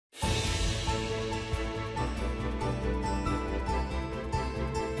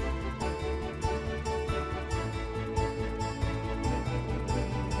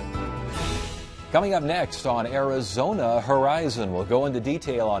Coming up next on Arizona Horizon, we'll go into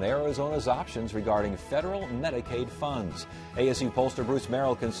detail on Arizona's options regarding federal Medicaid funds. ASU pollster Bruce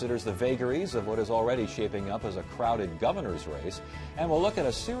Merrill considers the vagaries of what is already shaping up as a crowded governor's race. And we'll look at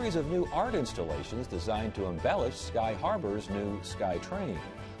a series of new art installations designed to embellish Sky Harbor's new Sky Train.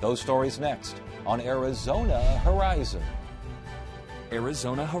 Those stories next on Arizona Horizon.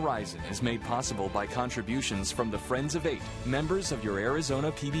 Arizona Horizon is made possible by contributions from the Friends of Eight, members of your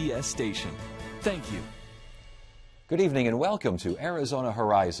Arizona PBS station. Thank you. Good evening and welcome to Arizona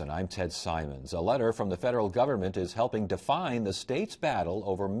Horizon. I'm Ted Simons. A letter from the federal government is helping define the state's battle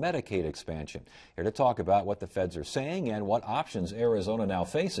over Medicaid expansion. Here to talk about what the feds are saying and what options Arizona now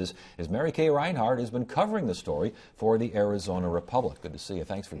faces is Mary Kay Reinhardt, who's been covering the story for the Arizona Republic. Good to see you.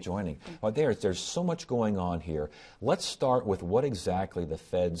 Thanks for joining. Well, there's so much going on here. Let's start with what exactly the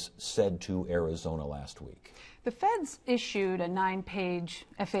feds said to Arizona last week. The feds issued a 9-page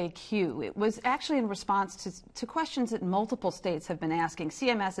FAQ. It was actually in response to questions that multiple states have been asking.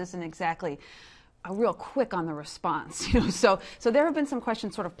 CMS isn't exactly real quick on the response, so there have been some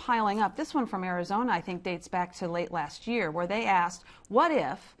questions sort of piling up. This one from Arizona, I think, dates back to late last year, where they asked, what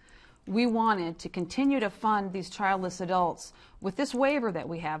if we wanted to continue to fund these childless adults with this waiver that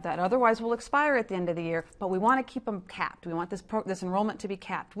we have that otherwise will expire at the end of the year, but we want to keep them capped. We want this enrollment to be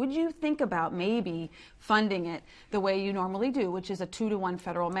capped. Would you think about maybe funding it the way you normally do, which is a 2-to-1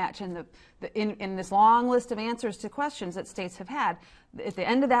 federal match? And in this long list of answers to questions that states have had, at the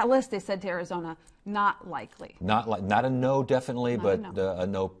end of that list, they said to Arizona, not likely. Not a no, definitely, but a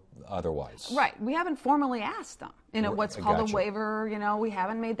no otherwise. Right. We haven't formally asked them. What's called a waiver. We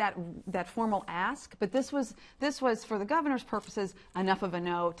haven't made that formal ask. But this was for the governor's purposes enough of a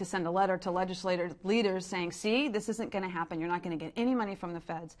no to send a letter to legislator leaders saying, see, this isn't going to happen. You're not going to get any money from the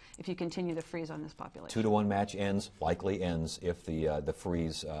feds if you continue the freeze on this population. 2-to-1 match likely ends if the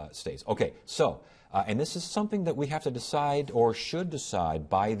freeze stays. Okay. So. And this is something that we have to decide or should decide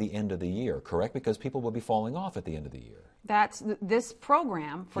by the end of the year, correct? Because people will be falling off at the end of the year. That's this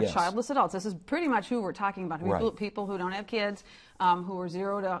program for childless adults. This is pretty much who we're talking about. People who don't have kids, who are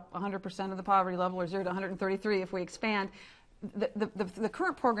 0 to 100% of the poverty level, or 0 to 133 if we expand. The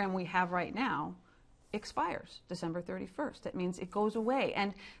current program we have right now expires December 31st. That means it goes away.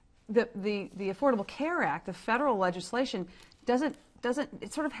 And the Affordable Care Act, the federal legislation,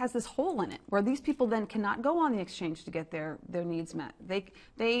 it sort of has this hole in it where these people then cannot go on the exchange to get their needs met.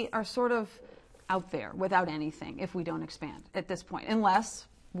 They are sort of out there without anything if we don't expand at this point, unless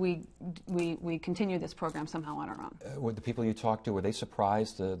we continue this program somehow on our own. Were the people you talked to, were they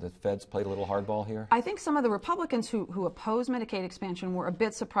surprised the feds played a little hardball here? I think some of the Republicans who oppose Medicaid expansion were a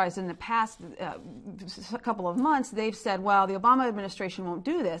bit surprised. In the past couple of months, they've said, well, the Obama administration won't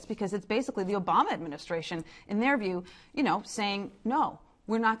do this because it's basically the Obama administration, in their view, saying, no,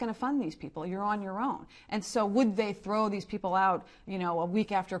 we're not going to fund these people. You're on your own. And so would they throw these people out, a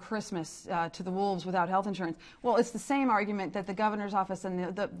week after Christmas to the wolves without health insurance? Well, it's the same argument that the governor's office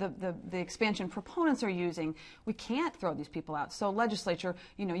and the expansion proponents are using. We can't throw these people out. So legislature,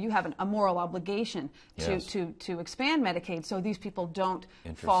 you have a moral obligation to expand Medicaid so these people don't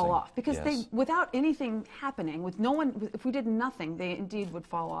fall off. Because without anything happening, with no one, if we did nothing, they indeed would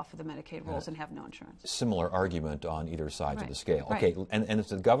fall off of the Medicaid rolls and have no insurance. Similar argument on either side of the scale. Okay, and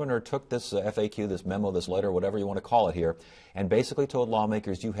the governor took this FAQ, this memo, this letter, whatever you want to call it here, and basically told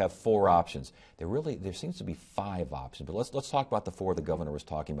lawmakers you have 4 options. There seems to be 5 options, but let's talk about the 4 the governor was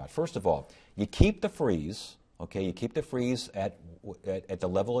talking about. First of all, you keep the freeze. Okay, you keep the freeze at the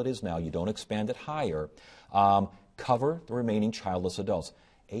level it is now. You don't expand it higher. Cover the remaining childless adults.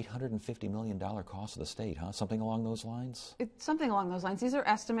 $850 million cost of the state, huh? Something along those lines? It's something along those lines. These are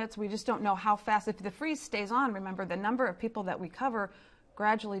estimates. We just don't know how fast. If the freeze stays on, remember, the number of people that we cover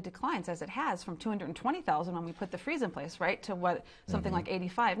gradually declines, as it has, from 220,000 when we put the freeze in place, right, to something like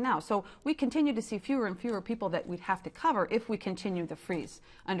 85 now. So we continue to see fewer and fewer people that we'd have to cover if we continue the freeze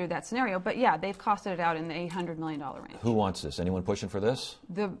under that scenario. But yeah, they've costed it out in the $800 million range. Who wants this? Anyone pushing for this?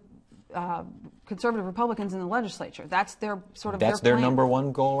 The conservative Republicans in the legislature. That's their sort of That's their number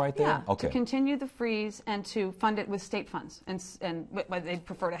one goal right there? Yeah, okay. To continue the freeze and to fund it with state funds. And they'd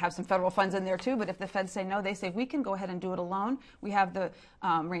prefer to have some federal funds in there too, but if the feds say no, they say we can go ahead and do it alone. We have the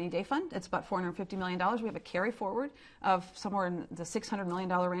rainy day fund. It's about $450 million. We have a carry forward of somewhere in the $600 million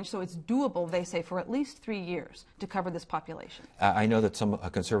range, so it's doable, they say, for at least 3 years to cover this population. I know that some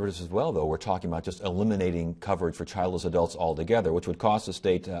conservatives as well, though, were talking about just eliminating coverage for childless adults altogether, which would cost the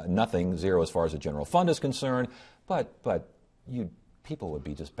state nothing, zero as far as the general fund is concerned, but you people would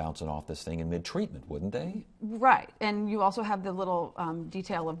be just bouncing off this thing in mid-treatment, wouldn't they? Right. And you also have the little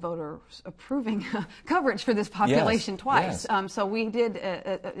detail of voters approving coverage for this population twice. Yes. So we did,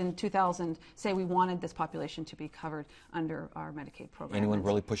 in 2000, say we wanted this population to be covered under our Medicaid program. Anyone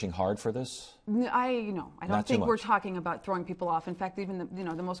really pushing hard for this? I don't think we're talking about throwing people off. In fact, even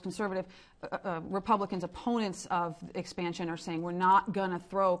the most conservative Republicans, opponents of expansion, are saying we're not going to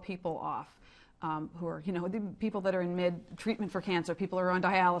throw people off. Who are, the people that are in mid-treatment for cancer, people who are on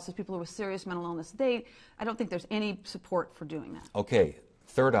dialysis, people who have serious mental illness. I don't think there's any support for doing that. Okay,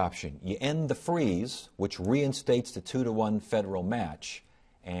 third option. You end the freeze, which reinstates the 2-to-1 federal match,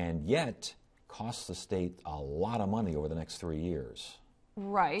 and yet costs the state a lot of money over the next 3 years.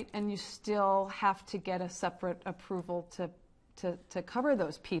 Right, and you still have to get a separate approval to cover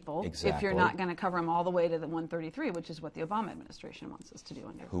those people. Exactly. If you're not going to cover them all the way to the 133, which is what the Obama administration wants us to do.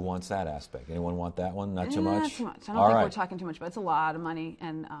 Who wants that aspect? Anyone want that one? Not too much? Not too much. I don't think we're talking too much, but it's a lot of money,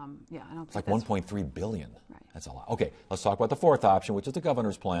 and I don't it's like $1.3 billion. Right. That's a lot. Okay, let's talk about the fourth option, which is the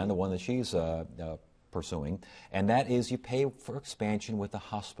governor's plan, the one that she's pursuing, and that is you pay for expansion with a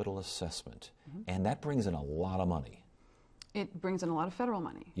hospital assessment, and that brings in a lot of money. It brings in a lot of federal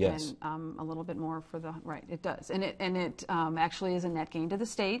money. Yes. And a little bit more for the, right, it does. And it actually is a net gain to the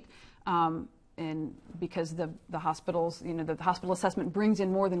state. And because the hospitals, the hospital assessment brings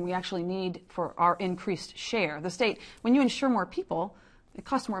in more than we actually need for our increased share. The state, when you insure more people, it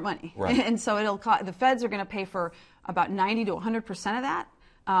costs more money. Right. And so the feds are going to pay for about 90 to 100% of that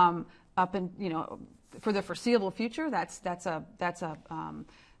up in, for the foreseeable future. That's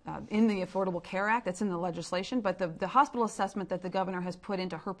in the Affordable Care Act, that's in the legislation, but the hospital assessment that the governor has put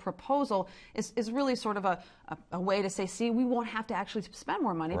into her proposal is really sort of a way to say, see, we won't have to actually spend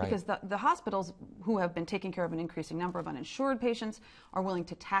more money, because the hospitals who have been taking care of an increasing number of uninsured patients are willing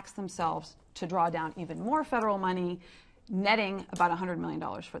to tax themselves to draw down even more federal money, netting about $100 million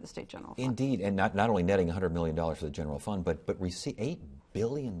for the state general fund. Indeed, and not only netting $100 million for the general fund, but receive $8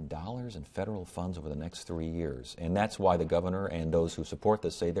 billion in federal funds over the next 3 years. And that's why the governor and those who support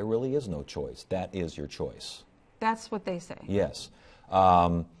this say there really is no choice. That is your choice. That's what they say. Yes.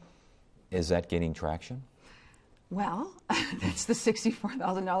 Is that gaining traction? Well, that's the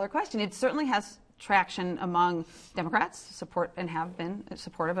 $64,000 question. It certainly has traction among Democrats, and have been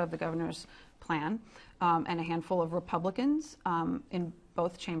supportive of the governor's plan, and a handful of Republicans in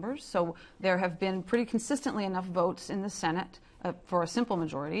both chambers. So there have been pretty consistently enough votes in the Senate for a simple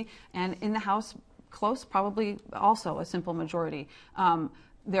majority, and in the House, close, probably also a simple majority.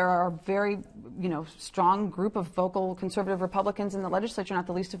 There are a very, strong group of vocal conservative Republicans in the legislature, not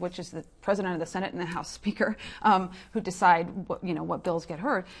the least of which is the president of the Senate and the House Speaker, who decide what bills get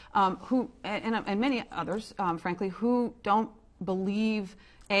heard, and many others, frankly, who don't believe,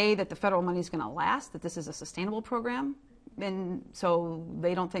 A, that the federal money is going to last, that this is a sustainable program. And so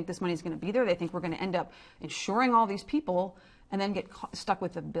they don't think this money is going to be there. They think we're going to end up insuring all these people and then get stuck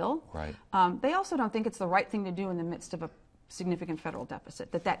with the bill. Right. They also don't think it's the right thing to do in the midst of a significant federal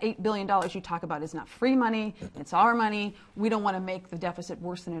deficit, that $8 billion you talk about is not free money, it's our money. We don't want to make the deficit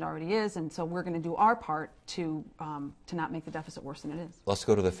worse than it already is, and so we're going to do our part to not make the deficit worse than it is. Let's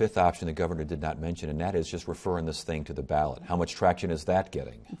go to the fifth option the governor did not mention, and that is just referring this thing to the ballot. How much traction is that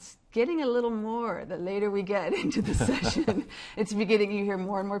getting? It's getting a little more the later we get into the session. It's beginning, you hear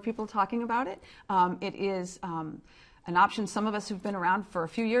more and more people talking about it. It is an option some of us who've been around for a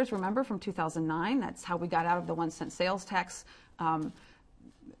few years remember from 2009. That's how we got out of the 1-cent sales tax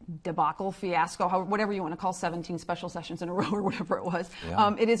debacle, fiasco, whatever you want to call 17 special sessions in a row or whatever it was.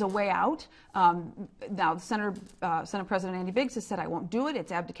 Yeah. It is a way out. Now, Senate President Andy Biggs has said, I won't do it.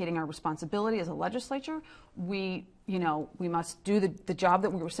 It's abdicating our responsibility as a legislature. We must do the job that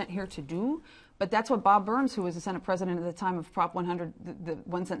we were sent here to do. But that's what Bob Burns, who was the Senate president at the time of Prop 100, the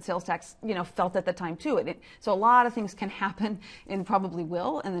 1-cent sales tax, felt at the time too. So a lot of things can happen, and probably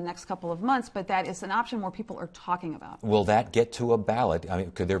will, in the next couple of months. But that is an option more people are talking about. Will that get to a ballot? I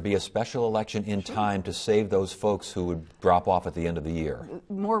mean, could there be a special election in time to save those folks who would drop off at the end of the year?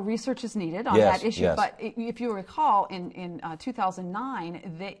 More research is needed on that issue. Yes. But if you recall, in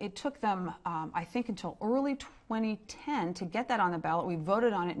 2009, it took them, I think, until early 2010 to get that on the ballot. We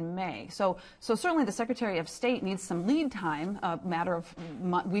voted on it in May. So certainly the Secretary of State needs some lead time, a matter of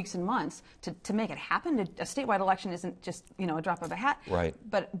weeks and months, to make it happen. A statewide election isn't just a drop of a hat. Right.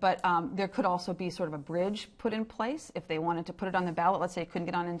 But there could also be sort of a bridge put in place if they wanted to put it on the ballot. Let's say it couldn't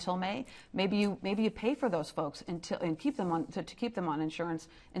get on until May. Maybe you pay for those folks and keep them on to keep them on insurance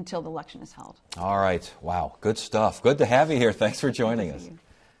until the election is held. All right. Wow. Good stuff. Good to have you here. Thanks for joining us.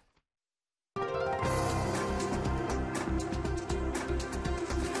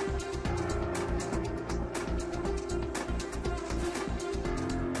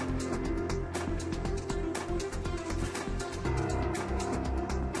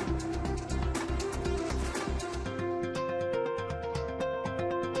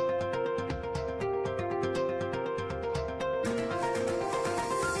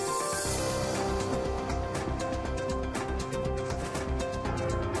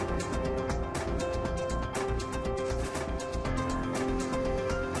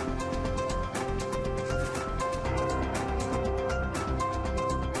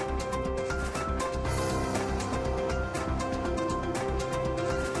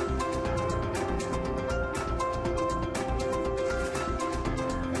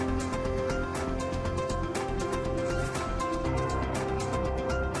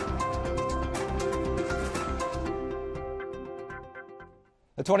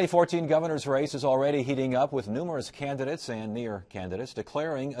 The 2014 governor's race is already heating up, with numerous candidates and near candidates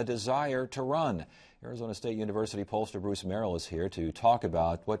declaring a desire to run. Arizona State University pollster Bruce Merrill is here to talk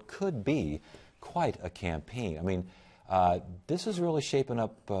about what could be quite a campaign. I mean, this is really shaping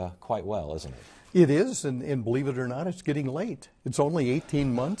up quite well, isn't it? It is, and believe it or not, it's getting late. It's only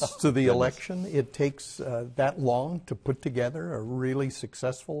 18 months to the election. It takes that long to put together a really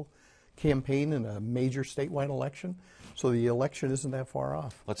successful campaign in a major statewide election. So the election isn't that far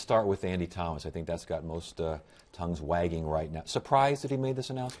off. Let's start with Andy Thomas. I think that's got most tongues wagging right now. Surprised that he made this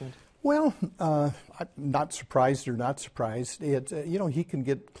announcement? Well, not surprised or not surprised. He can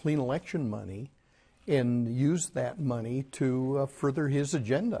get clean election money and use that money to further his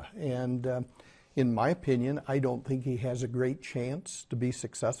agenda. And in my opinion, I don't think he has a great chance to be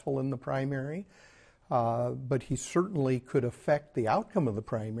successful in the primary. But he certainly could affect the outcome of the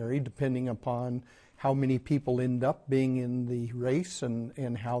primary depending upon how many people end up being in the race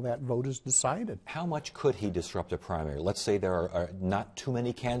and how that vote is decided. How much could he disrupt a primary? Let's say there are not too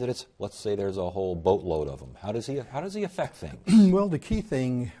many candidates. Let's say there's a whole boatload of them. How does he affect things? Well, the key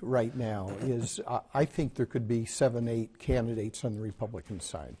thing right now is I think there could be 7, 8 candidates on the Republican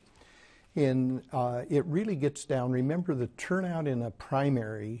side. And it really gets down. Remember, the turnout in a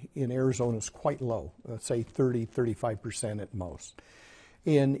primary in Arizona is quite low, let's say 30, 35% at most.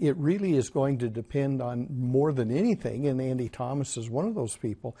 And it really is going to depend on, more than anything, and Andy Thomas is one of those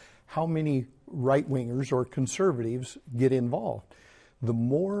people, how many right-wingers or conservatives get involved. The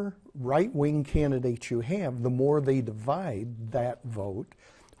more right-wing candidates you have, the more they divide that vote,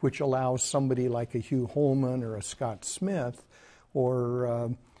 which allows somebody like a Hugh Holman or a Scott Smith or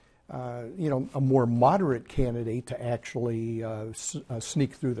a more moderate candidate to actually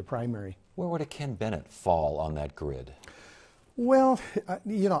sneak through the primary. Where would a Ken Bennett fall on that grid? Well,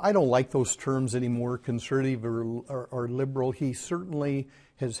 I don't like those terms anymore, conservative or liberal. He certainly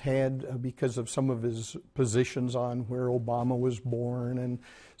has had, because of some of his positions on where Obama was born and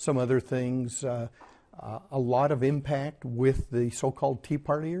some other things, a lot of impact with the so-called Tea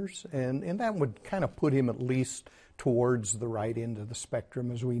Partiers, and that would kind of put him at least towards the right end of the spectrum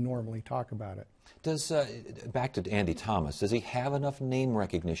as we normally talk about it. Back to Andy Thomas, does he have enough name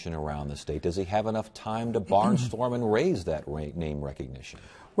recognition around the state? Does he have enough time to barnstorm and raise that name recognition?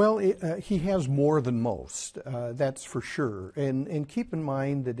 Well, he has more than most, that's for sure. And keep in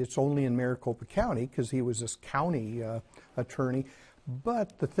mind that it's only in Maricopa County because he was this county attorney.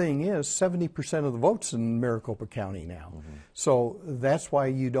 But the thing is, 70% of the vote's in Maricopa County now. Mm-hmm. So that's why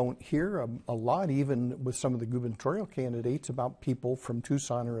you don't hear a lot, even with some of the gubernatorial candidates, about people from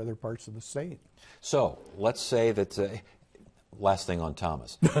Tucson or other parts of the state. So let's say that, last thing on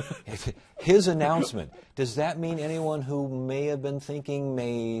Thomas, his announcement, does that mean anyone who may have been thinking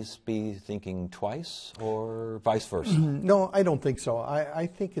may be thinking twice, or vice versa? No, I don't think so. I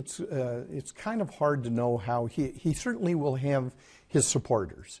think it's kind of hard to know how he certainly will have his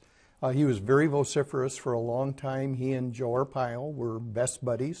supporters. He was very vociferous for a long time. He and Joe Arpaio were best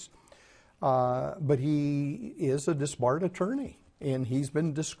buddies. But he is a disbarred attorney, and he's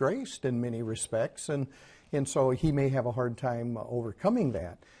been disgraced in many respects, and so he may have a hard time overcoming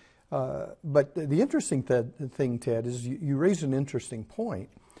that. But the interesting thing, Ted, is you raise an interesting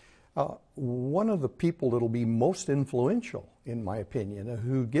point. One of the people that will be most influential, in my opinion,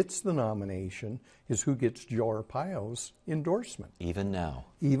 who gets the nomination is who gets Joe Arpaio's endorsement. Even now?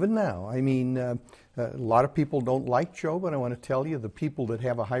 Even now. I mean, a lot of people don't like Joe, but I want to tell you, the people that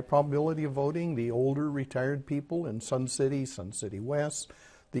have a high probability of voting, the older retired people in Sun City West,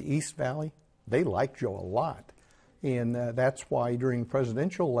 the East Valley, they like Joe a lot. And that's why during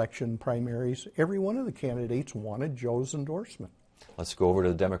presidential election primaries, every one of the candidates wanted Joe's endorsement. Let's go over to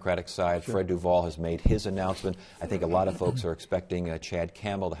the Democratic side. Sure. Fred Duvall has made his announcement. I think a lot of folks are expecting Chad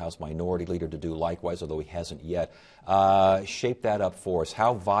Campbell, the House Minority Leader, to do likewise, although he hasn't yet. Shape that up for us.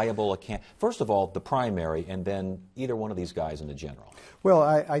 How viable first of all, the primary, and then either one of these guys in the general? Well,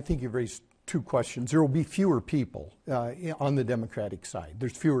 I think you've raised two questions. There will be fewer people on the Democratic side.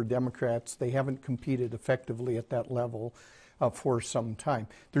 There's fewer Democrats. They haven't competed effectively at that level for some time.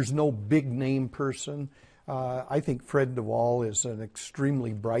 There's no big name person. I think Fred Duvall is an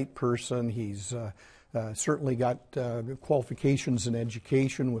extremely bright person. He's certainly got qualifications in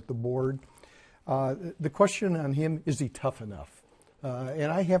education with the board. The question on him, is he tough enough?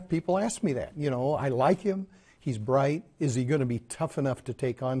 And I have people ask me that. I like him. He's bright. Is he going to be tough enough to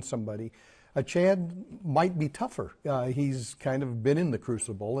take on somebody? Chad might be tougher. He's kind of been in the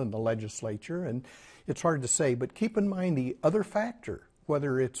crucible in the legislature, and it's hard to say. But keep in mind the other factor,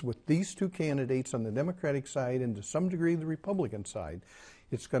 whether it's with these two candidates on the Democratic side and to some degree the Republican side,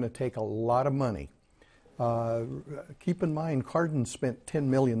 it's going to take a lot of money Keep in mind, Cardin spent $10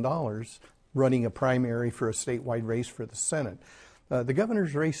 million running a primary for a statewide race for the Senate. The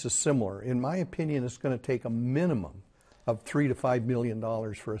governor's race is similar. In my opinion, it's going to take a minimum of $3 to $5 million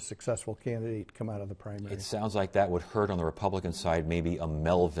for a successful candidate to come out of the primary. It sounds like that would hurt on the Republican side, maybe a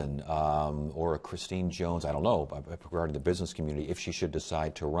Melvin or a Christine Jones, I don't know, regarding the business community, if she should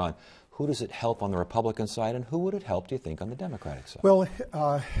decide to run. Who does it help on the Republican side, and who would it help, do you think, on the Democratic side? Well,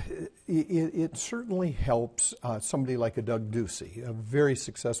 it certainly helps somebody like a Doug Ducey, a very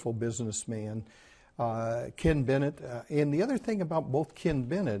successful businessman, Ken Bennett. And the other thing about both Ken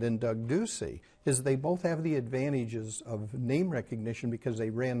Bennett and Doug Ducey is they both have the advantages of name recognition because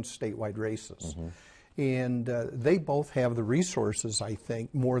they ran statewide races. Mm-hmm. And they both have the resources, I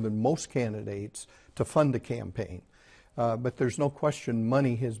think, more than most candidates to fund a campaign. But there's no question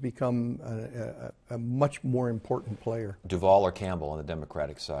money has become a much more important player. Duvall or Campbell on the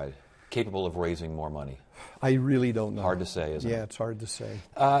Democratic side, capable of raising more money? I really don't know. Hard to say, isn't it? Yeah, it's hard to say.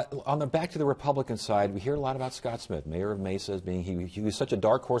 Back to the Republican side, we hear a lot about Scott Smith, mayor of Mesa, as being he was such a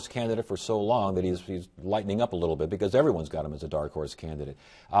dark horse candidate for so long that he's lightening up a little bit because everyone's got him as a dark horse candidate.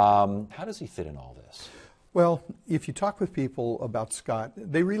 How does he fit in all this? Well, if you talk with people about Scott,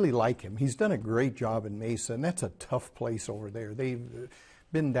 they really like him. He's done a great job in Mesa, and that's a tough place over there. They've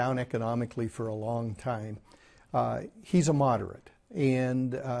been down economically for a long time. He's a moderate,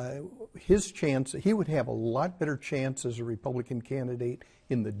 and his chance, he would have a lot better chance as a Republican candidate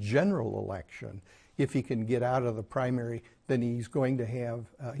in the general election if he can get out of the primary than he's going to have.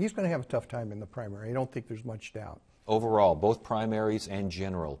 He's going to have a tough time in the primary. I don't think there's much doubt. Overall, both primaries and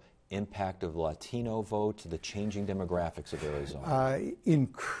general, impact of Latino vote, the changing demographics of Arizona?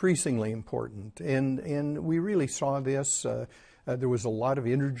 Increasingly important, and we really saw this. There was a lot of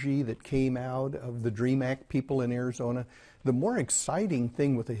energy that came out of the DREAM Act people in Arizona. The more exciting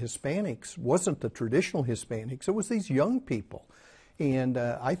thing with the Hispanics wasn't the traditional Hispanics, it was these young people. And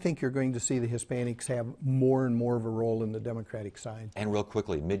I think you're going to see the Hispanics have more and more of a role in the Democratic side. And real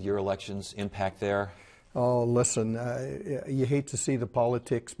quickly, mid-year elections, impact there? Oh, listen, you hate to see the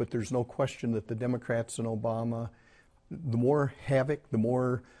politics, but there's no question that the Democrats and Obama, the more havoc, the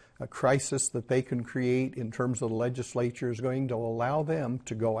more crisis that they can create in terms of the legislature is going to allow them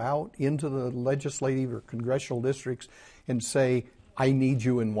to go out into the legislative or congressional districts and say, I need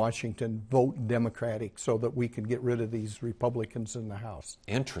you in Washington, vote Democratic so that we can get rid of these Republicans in the House.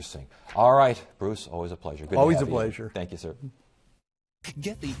 Interesting. All right, Bruce, always a pleasure. Good always to have a pleasure. You. Thank you, sir.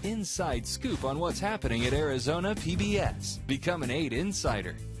 Get the inside scoop on what's happening at Arizona PBS. Become an 8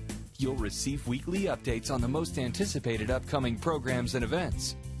 Insider. You'll receive weekly updates on the most anticipated upcoming programs and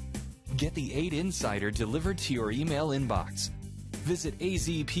events. Get the 8 Insider delivered to your email inbox. Visit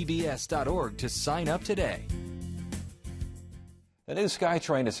azpbs.org to sign up today. The new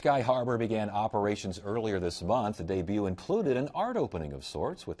SkyTrain to Sky Harbor began operations earlier this month. The debut included an art opening of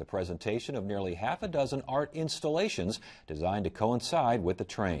sorts with the presentation of nearly half a dozen art installations designed to coincide with the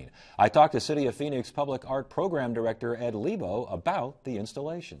train. I talked to City of Phoenix Public Art Program Director Ed Lebo about the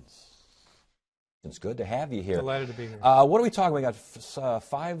installations. It's good to have you here. Delighted to be here. What are we talking about? We got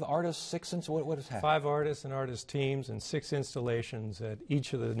 5 artists, 6 what is happening? 5 artists and artist teams and 6 installations at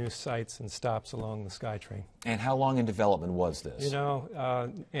each of the new sites and stops along the SkyTrain. And how long in development was this? You know,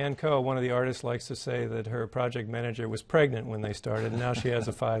 Ann Coe, one of the artists, likes to say that her project manager was pregnant when they started, and now she has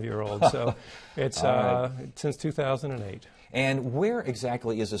a 5-year-old. So it's since 2008. And where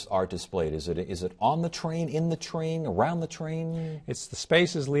exactly is this art displayed? Is it on the train, in the train, around the train? It's the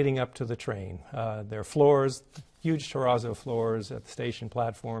spaces leading up to the train. There are floors, huge terrazzo floors at the station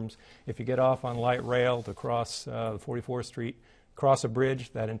platforms. If you get off on light rail to cross 44th Street, cross a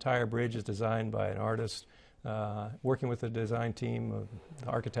bridge, that entire bridge is designed by an artist, working with a design team of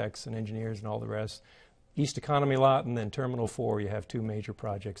architects and engineers and all the rest. East Economy Lot and then Terminal 4, you have 2 major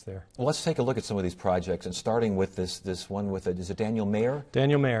projects there. Well, let's take a look at some of these projects, and starting with this one with, is it Daniel Mayer?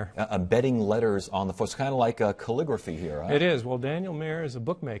 Daniel Mayer. Embedding letters on the floor. It's kind of like a calligraphy here, huh? It is. Well, Daniel Mayer is a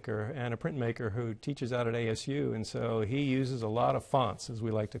bookmaker and a printmaker who teaches out at ASU, and so he uses a lot of fonts, as we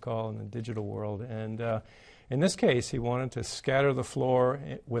like to call in the digital world. And in this case, he wanted to scatter the floor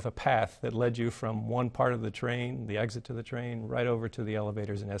with a path that led you from one part of the train, the exit to the train, right over to the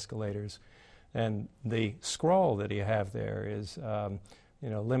elevators and escalators. And the scroll that you have there is,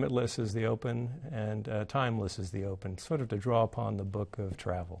 limitless is the open and timeless is the open, sort of to draw upon the book of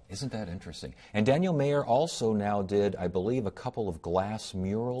travel. Isn't that interesting? And Daniel Mayer also now did, I believe, a couple of glass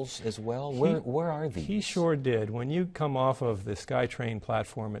murals as well. Where are these? He sure did. When you come off of the SkyTrain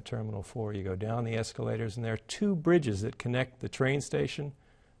platform at Terminal 4, you go down the escalators, and there are 2 bridges that connect the train station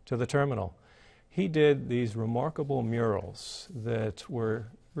to the terminal. He did these remarkable murals that were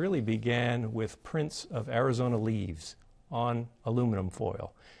really began with prints of Arizona leaves on aluminum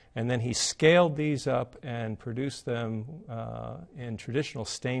foil. And then he scaled these up and produced them in traditional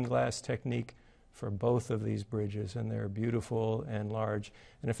stained glass technique for both of these bridges, and they're beautiful and large.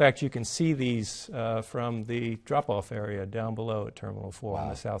 And in fact, you can see these from the drop-off area down below at Terminal 4 on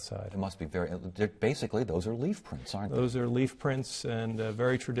the south side. It must be basically, those are leaf prints, aren't they? Those are leaf prints, and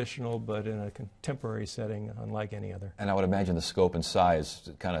very traditional, but in a contemporary setting, unlike any other. And I would imagine the scope and size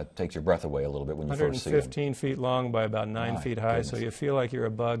kind of takes your breath away a little bit when you first see them. 115 feet long by about 9 feet high, goodness. so you feel like you're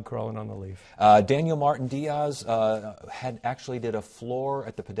a bug crawling on the leaf. Daniel Martin Diaz actually did a floor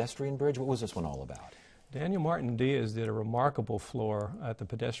at the pedestrian bridge. What was this one all about? Daniel Martin Diaz did a remarkable floor at the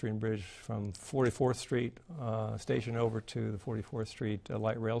pedestrian bridge from 44th Street station over to the 44th Street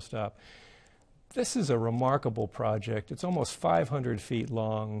light rail stop. This is a remarkable project. It's almost 500 feet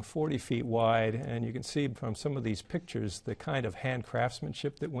long, 40 feet wide, and you can see from some of these pictures the kind of hand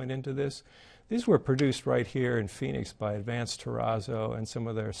craftsmanship that went into this. These were produced right here in Phoenix by Advanced Terrazzo and some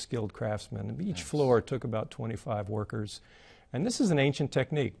of their skilled craftsmen. Each floor took about 25 workers. And this is an ancient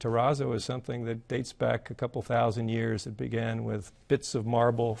technique. Terrazzo is something that dates back a couple thousand years. It began with bits of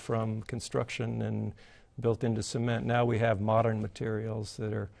marble from construction and built into cement. Now we have modern materials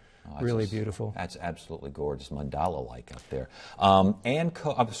that are really beautiful. That's absolutely gorgeous, mandala-like up there.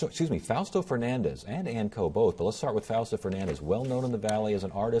 Fausto Fernandez and Ann Coe both, but let's start with Fausto Fernandez, well known in the Valley as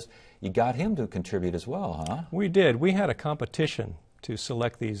an artist. You got him to contribute as well, huh? We did. We had a competition to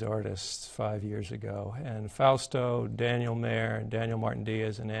select these artists 5 years ago, and Fausto, Daniel Mayer, Daniel Martin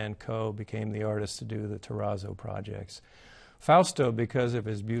Diaz, and Ann Coe became the artists to do the Terrazzo projects. Fausto, because of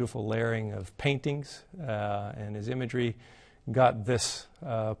his beautiful layering of paintings and his imagery, got this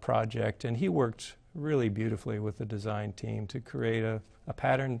project, and he worked really beautifully with the design team to create a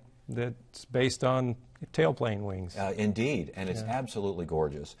pattern that's based on tailplane wings. Indeed, and it's absolutely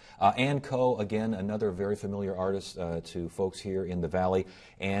gorgeous. Ann Coe, again, another very familiar artist to folks here in the Valley,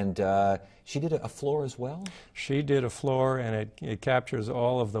 and she did a floor as well? She did a floor, and it captures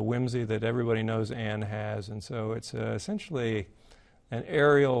all of the whimsy that everybody knows Ann has, and so it's essentially an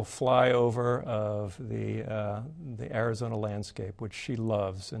aerial flyover of the Arizona landscape, which she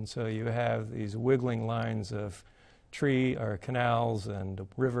loves. And so you have these wiggling lines of tree or canals and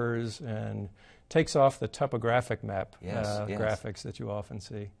rivers, and takes off the topographic map graphics that you often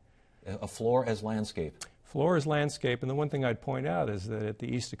see. A floor as landscape. Floor as landscape, and the one thing I'd point out is that at the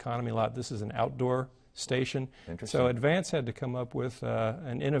East Economy lot, this is an outdoor station. So Advance had to come up with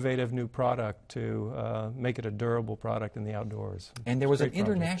an innovative new product to make it a durable product in the outdoors. And there was an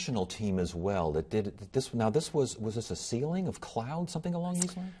international team as well that did this. Now, was this a ceiling of cloud, something along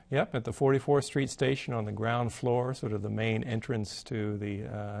these lines? Yep, at the 44th Street station on the ground floor, sort of the main entrance to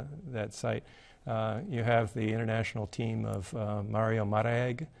that site. You have the international team of Mario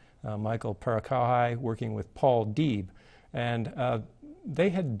Marag, Michael Paracahai, working with Paul Deeb, and they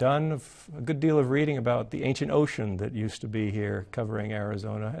had done a good deal of reading about the ancient ocean that used to be here covering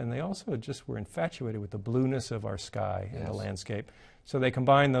Arizona, and they also just were infatuated with the blueness of our sky and the landscape. So they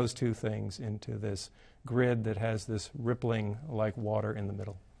combined those two things into this grid that has this rippling like water in the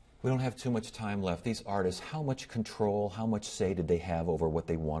middle. We don't have too much time left. These artists, how much control, how much say did they have over what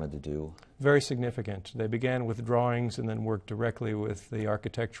they wanted to do? Very significant. They began with drawings and then worked directly with the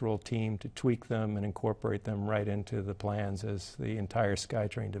architectural team to tweak them and incorporate them right into the plans as the entire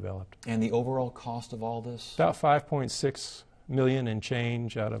SkyTrain developed. And the overall cost of all this? About $5.6 million and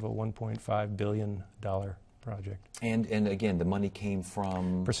change out of a $1.5 billion project. And again, the money came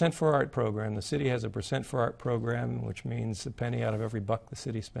from? Percent for Art program. The city has a Percent for Art program, which means a penny out of every buck the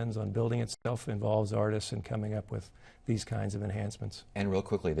city spends on building itself involves artists in coming up with these kinds of enhancements. And real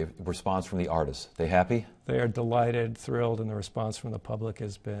quickly, the response from the artists, they happy? They are delighted, thrilled, and the response from the public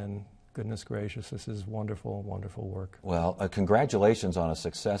has been, goodness gracious, this is wonderful, wonderful work. Well, congratulations on a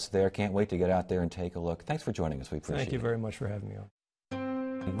success there. Can't wait to get out there and take a look. Thanks for joining us. We appreciate it. Thank you very much for having me on.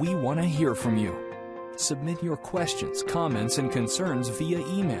 We want to hear from you. Submit your questions, comments, and concerns via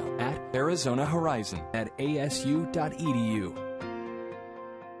email at arizonahorizon@asu.edu.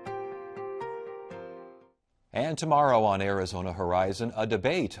 And tomorrow on Arizona Horizon, a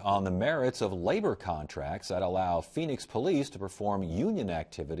debate on the merits of labor contracts that allow Phoenix police to perform union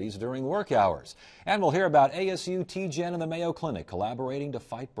activities during work hours. And we'll hear about ASU, TGen, and the Mayo Clinic collaborating to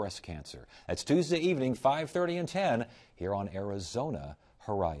fight breast cancer. That's Tuesday evening, 5:30 and 10, here on Arizona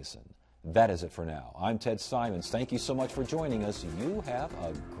Horizon. That is it for now. I'm Ted Simons. Thank you so much for joining us. You have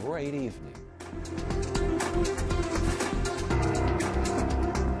a great evening.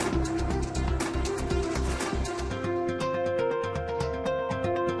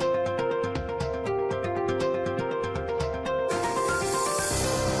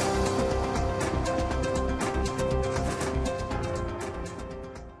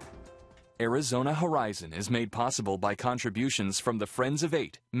 Arizona Horizon is made possible by contributions from the Friends of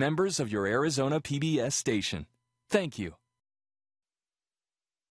 8, members of your Arizona PBS station. Thank you.